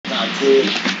Hey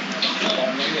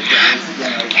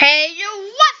you,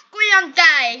 what's going on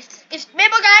guys? It's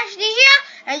Memo Guys D here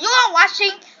and you are watching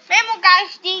Memo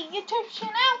Guys D YouTube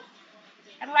channel.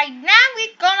 And right now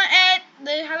we're gonna add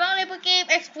the Hello Neighbor game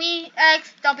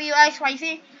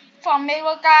XVXWXYZ from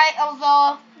Memo Guy.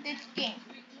 Also this game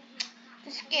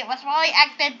was really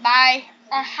acted by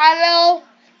a Hello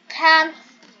Cam.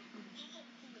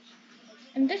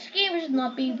 And this game is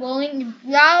not be rolling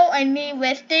without any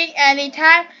wasting any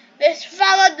time. Let's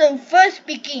follow the first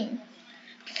begin.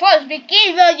 First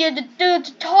begin where you do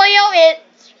tutorial it.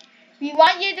 We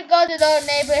want you to go to the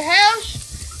neighbor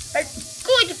house. Let's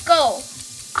go.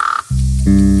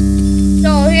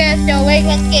 So here's the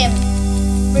awaken game.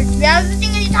 But without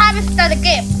wasting any time, let's start the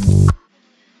game.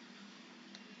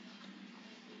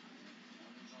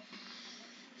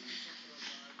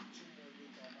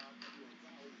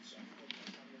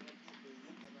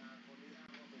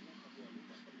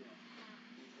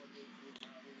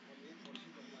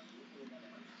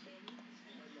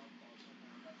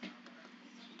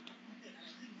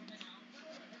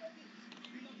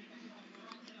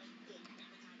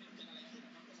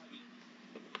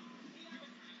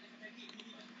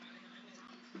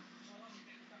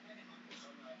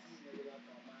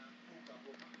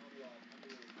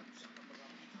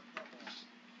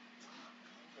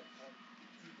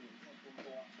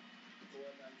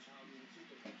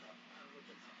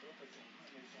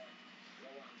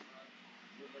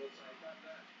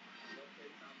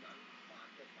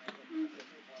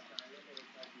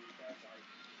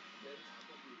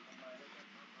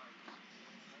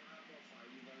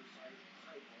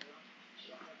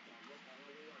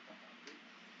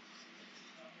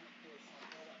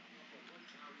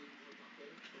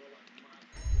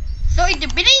 So in the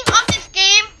beginning of this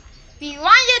game, we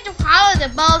want you to follow the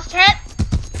ball set.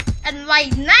 And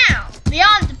right now, we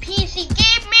are on the PC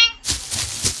gaming.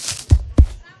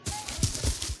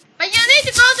 But you need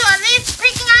to go to at least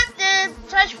picking up the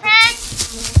touchpad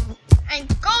and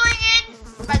going in.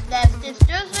 But that's just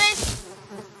useless.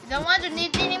 You don't want to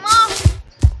need it anymore.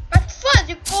 But first,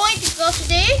 you're going to go to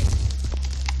the...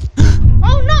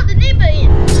 Oh no, the neighbor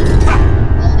is.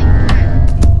 Holy crap.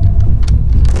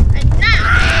 And now,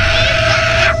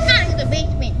 it's not in the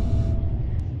basement.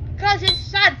 Because his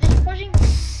son is pushing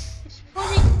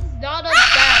daughter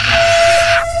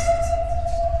down.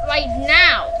 Right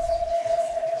now.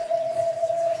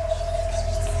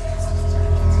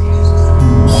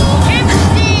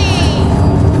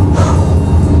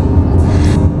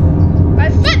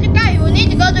 But first, you guys will need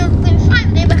to go to inside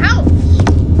the neighbor house.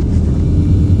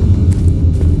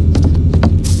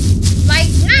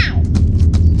 Right now,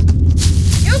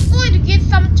 you're going to get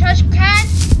some trash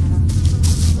cans.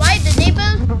 Right, the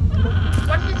neighbor.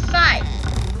 What's inside?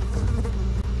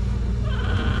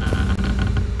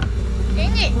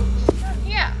 Dang it! It's not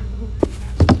here.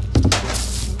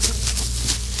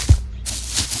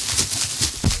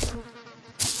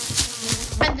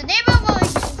 And the neighbor will be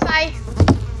inside.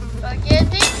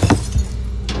 Forgetting.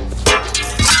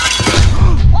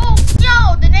 Oh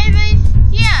no! The neighbor is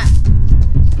here.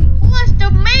 Who is the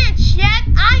man, Chad?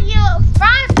 Are your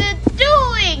father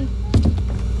doing?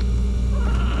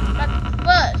 But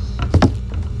first,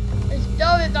 let's go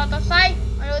with the other side.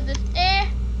 Under the stair.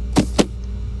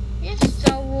 Yes,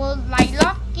 so we'll like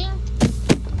locking.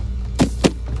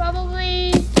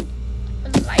 Probably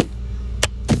like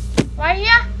right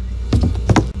here.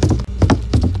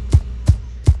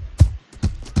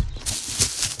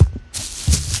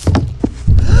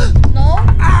 No.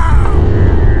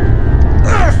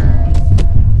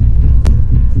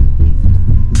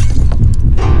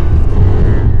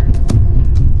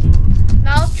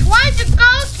 Now try to go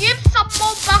give some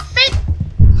more boxes.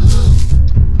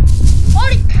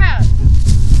 Holy cow.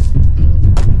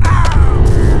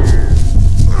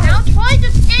 Now try to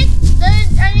get the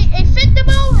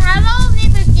acceptable Hello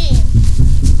Neighbor game.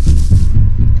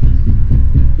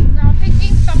 Now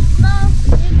picking some love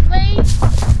this way.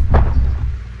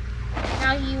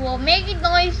 Now he will make it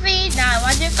noisy. Now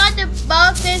once you got the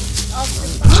boxes of the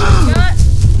shot.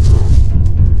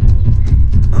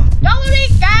 Don't worry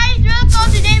guys, we'll go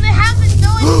to neighbor house and do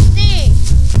it thing.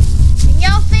 And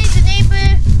y'all see the neighbor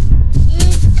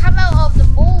come out of the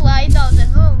light of the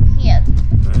room here.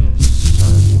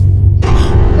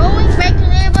 Going back to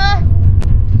neighbor.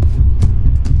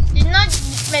 Did not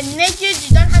make sure you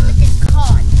don't have to get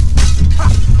caught.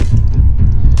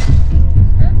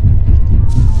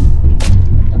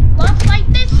 The box like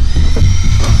this.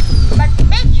 But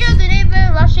make sure the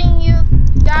neighbor rushing you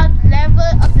down the level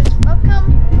of this welcome.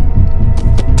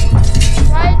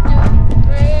 Try to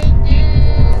break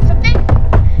something.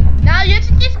 Now use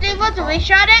this lever to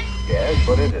reshot it. Yes.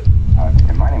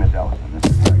 My name is Ellison. This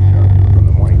is Harry Sharp from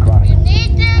the Morning Chronicle. You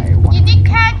need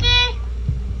khaki?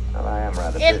 Well, I am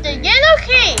rather It's the yellow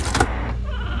key.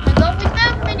 I go with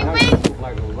them anyway.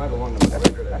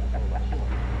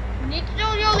 You need to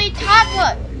know your lead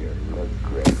tablet.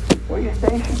 Great. Where are you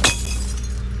stationed?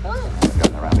 Oh. I've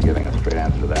gotten around to giving a straight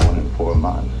answer to that one in 4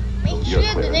 months. Make sure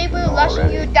the neighbor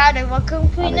rushing you down the vacuum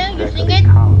cleaner using it.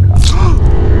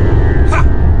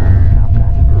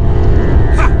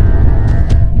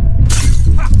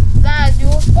 Gotta do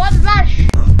a sport rush.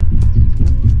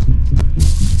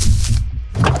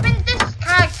 Open this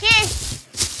car key.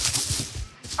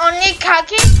 Only car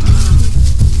key.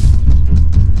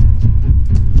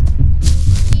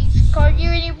 Please call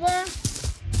your uniform.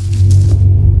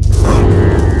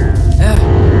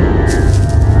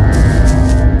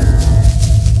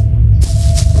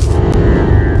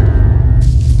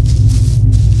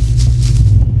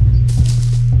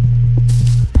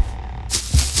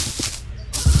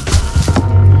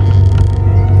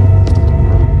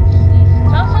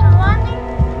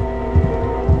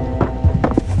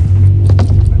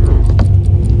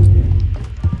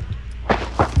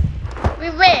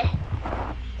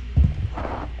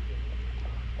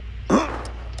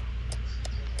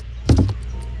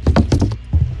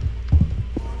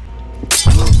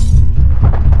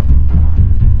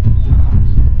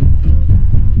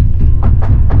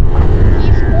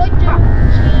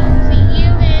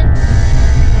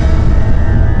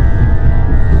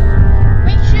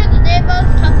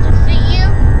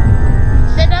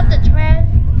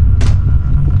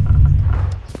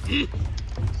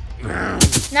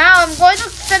 Now I'm going to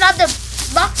set up the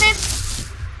boxes,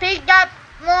 pick up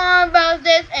more about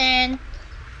this, and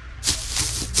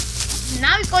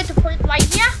now we're going to put it right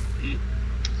here.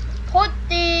 Put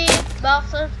the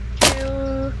boxes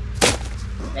to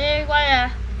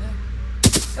where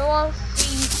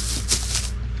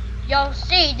you'll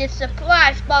see the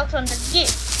supplies box on the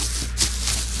gift.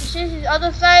 This is the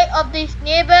other side of this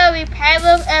neighbor repair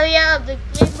room area of the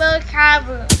neighbor car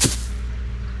room.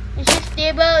 This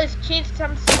table is cheap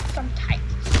some type.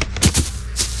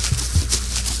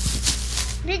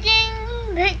 Picking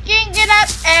it up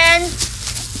and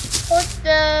put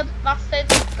the boxes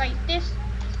like this.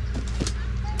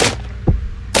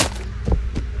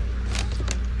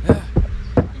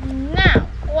 Now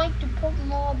going to put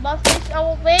more boxes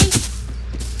our way.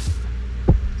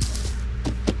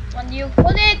 When you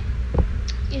put it,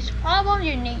 it's problem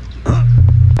you need to.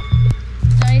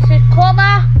 So this is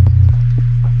crowbar.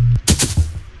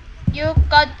 You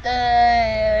got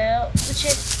the which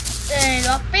is the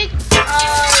lockpick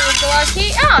door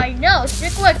key. Oh, I know,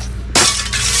 it works.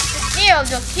 The key of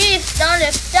the key is down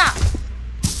the stop.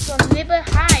 So never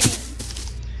hiding.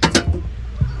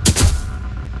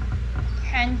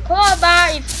 And crowbar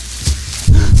is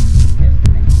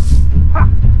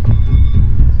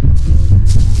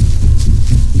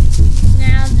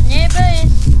now the neighbor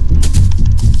is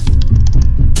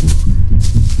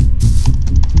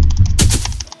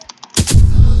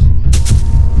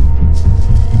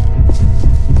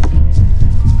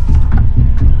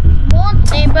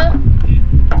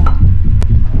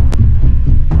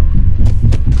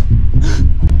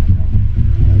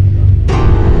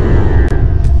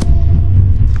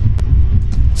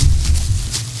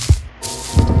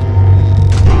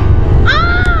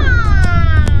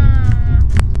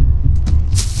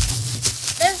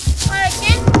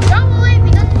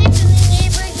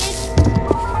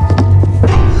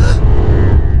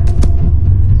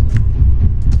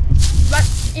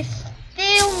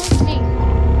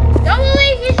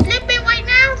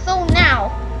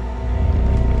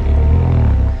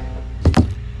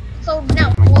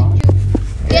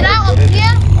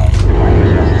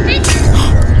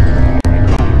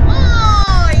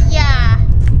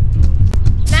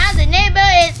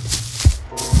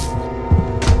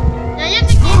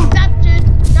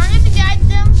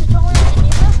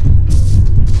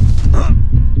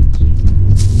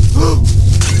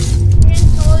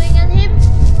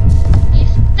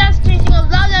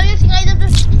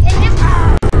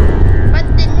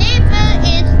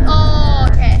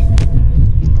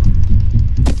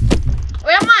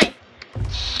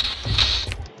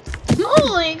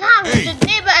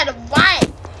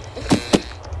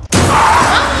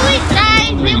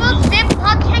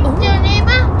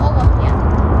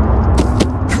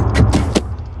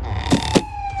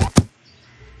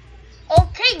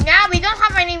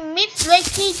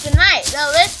tonight.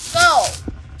 Now let's go.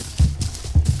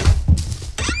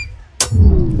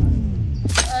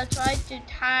 Try to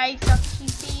tie some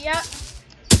TV up.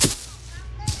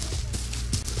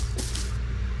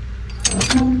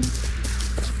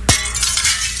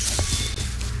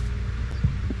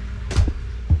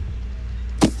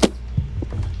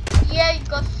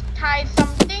 tie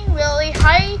something really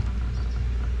high.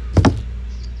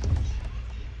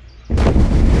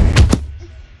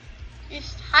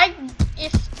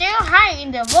 It's still high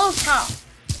in the rooftop.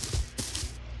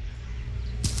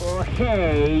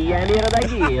 Окей, они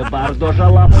дорогие, bardzo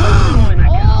жалобные.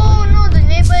 Oh no, the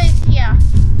neighbor is here.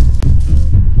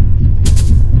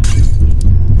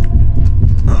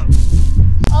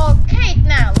 Okay,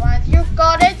 now once you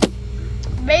got it,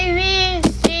 maybe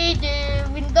see the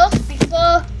windows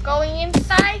before going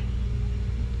inside.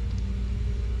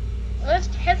 Let's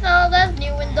test out that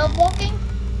new window blocking.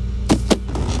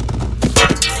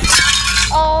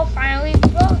 Oh, finally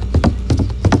closed.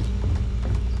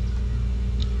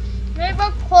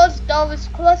 Neighbor closed door is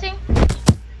closing.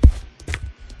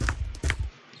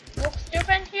 Looks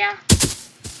different here,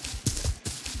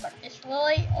 but it's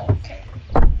really okay.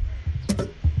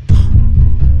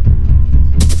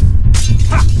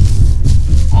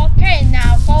 Okay,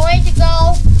 now going to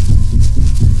go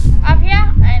up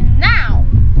here and now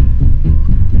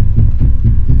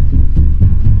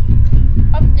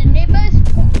up the neighbor's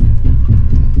home.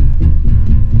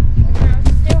 Now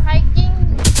still hiking.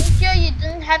 Make sure you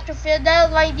don't have to feel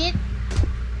that like it.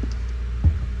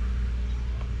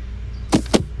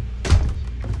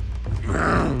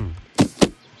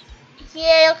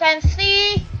 Here you can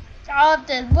see all of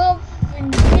the roof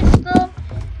in this room,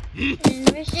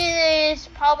 which is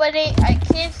probably a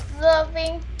kid's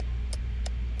living.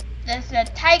 There's a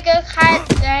tiger cat.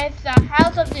 There's the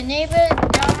house of the neighbor,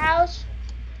 their house.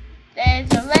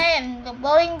 There's a red and the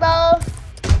bowling ball,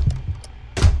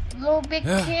 blue big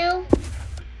cube,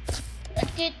 a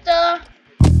guitar.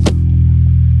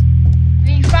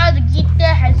 We found the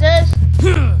guitar hazards.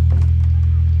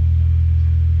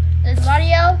 The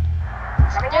radio,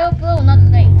 still blue, not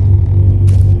green.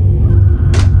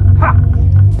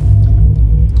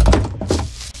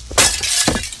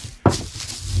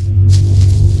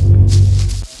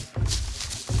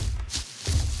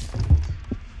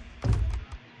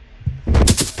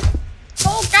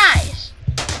 Oh guys,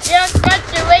 we have got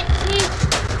the red key.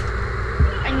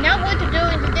 I'm now going to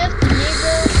introduce the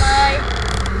neighbor by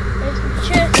this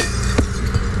chest.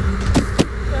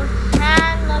 You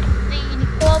cannot see the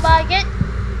crowbar yet.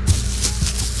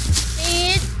 See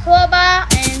it, crowbar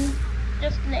and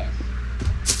just this.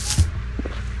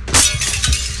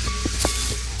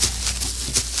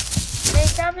 They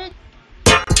got it.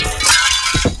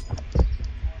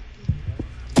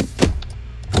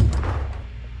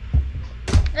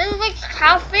 This looks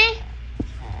healthy.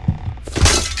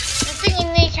 Nothing in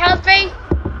the healthy.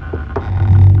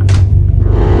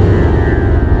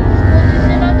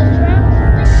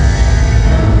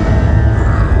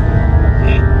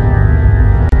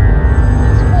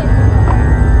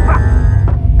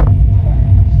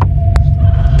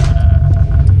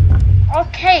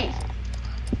 Okay.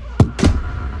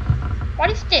 What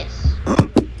is this?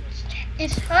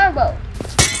 It's herbal.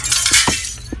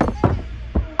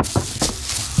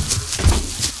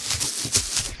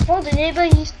 For the neighbor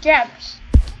his jabs.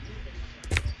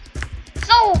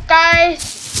 So guys,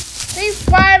 we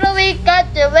finally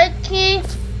got the red key.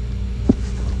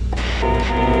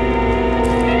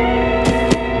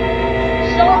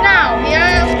 So now we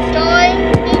are going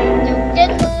to get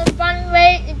more fun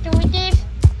way into this.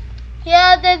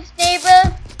 Here this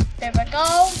neighbor. There we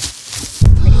go.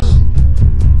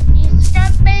 He's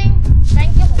scrapping.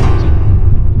 Thank you for watching.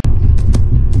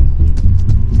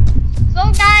 So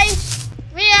guys,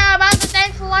 we are about to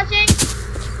thanks for watching.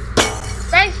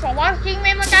 Thanks for watching,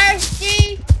 remember guys.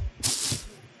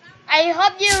 I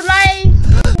hope you like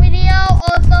this video.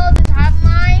 Also, to have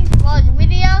mine for the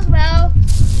videos. Well,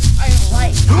 I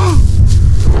like.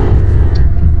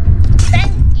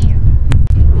 Thank you.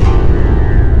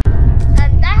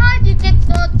 And I hope you get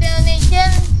no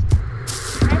donations.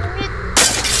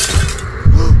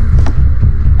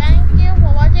 Thank you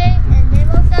for watching. And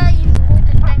remember, is going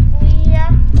to thankfully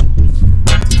here.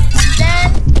 And then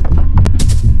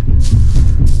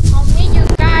I'll meet you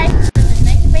guys in the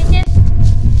next pages.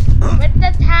 What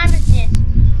the time is this?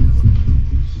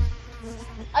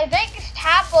 I think it's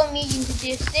time for me into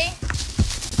this thing.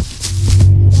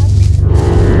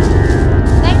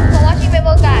 Thanks for watching,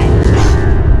 people guys.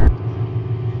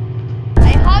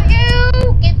 I hope you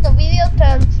give the video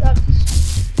thumbs up.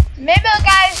 Remember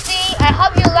guys, I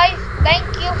hope you like.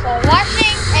 Thank you for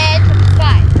watching and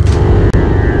subscribe.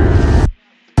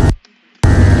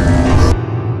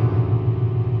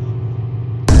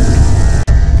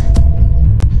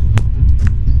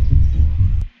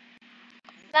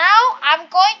 Now I'm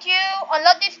going to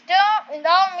unlock this door in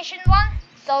our mission 1.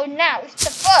 So now it's the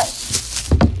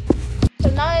first. So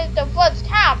now it's the first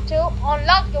time to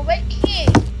unlock the red key.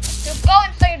 to go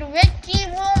inside the red key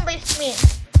room basement.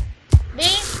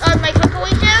 Based on my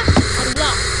calculations, I'm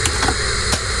lost.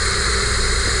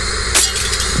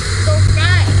 So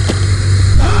guys,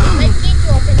 got the red key to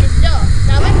open this door.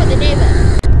 Now wait for the neighbor.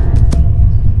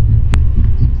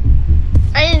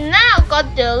 I now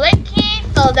got the red key,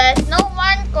 so there's no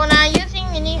one gonna using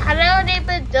any hello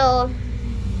neighbor door.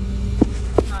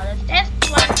 Now let's test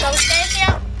one downstairs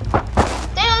here.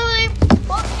 They already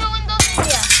put your windows in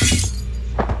here.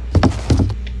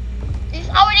 It's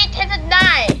already tested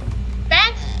 9.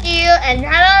 Bank steal and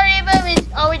hello neighbor is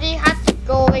already have to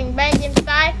going back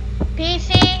inside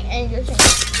PC and using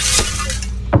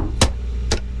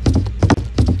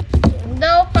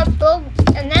no purple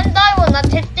and Android will not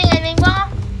testing anymore.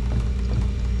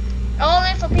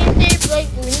 Only for PC, break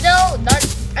Windows, not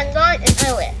Android and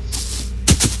iOS.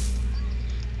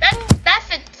 Then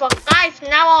that's it for guys from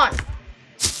now on.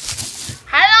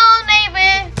 Hello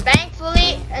neighbor,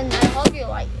 thankfully, and I hope you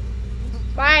like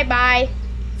it. Bye bye.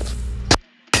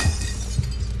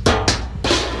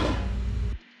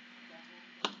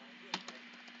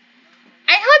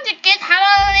 I hope to get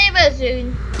hello neighbor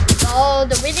soon, so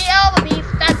the video will be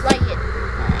start right here.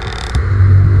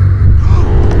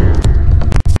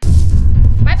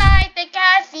 Bye bye, take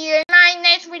care, see you in my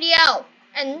next video.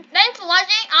 And thanks for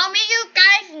watching. I'll meet you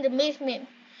guys in the basement.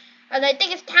 And I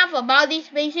think it's time for about these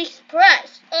basics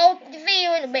first. I'll see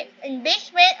you in the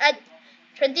basement at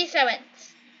 27th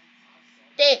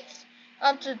days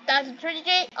of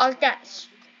 2023 August.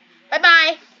 Bye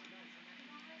bye.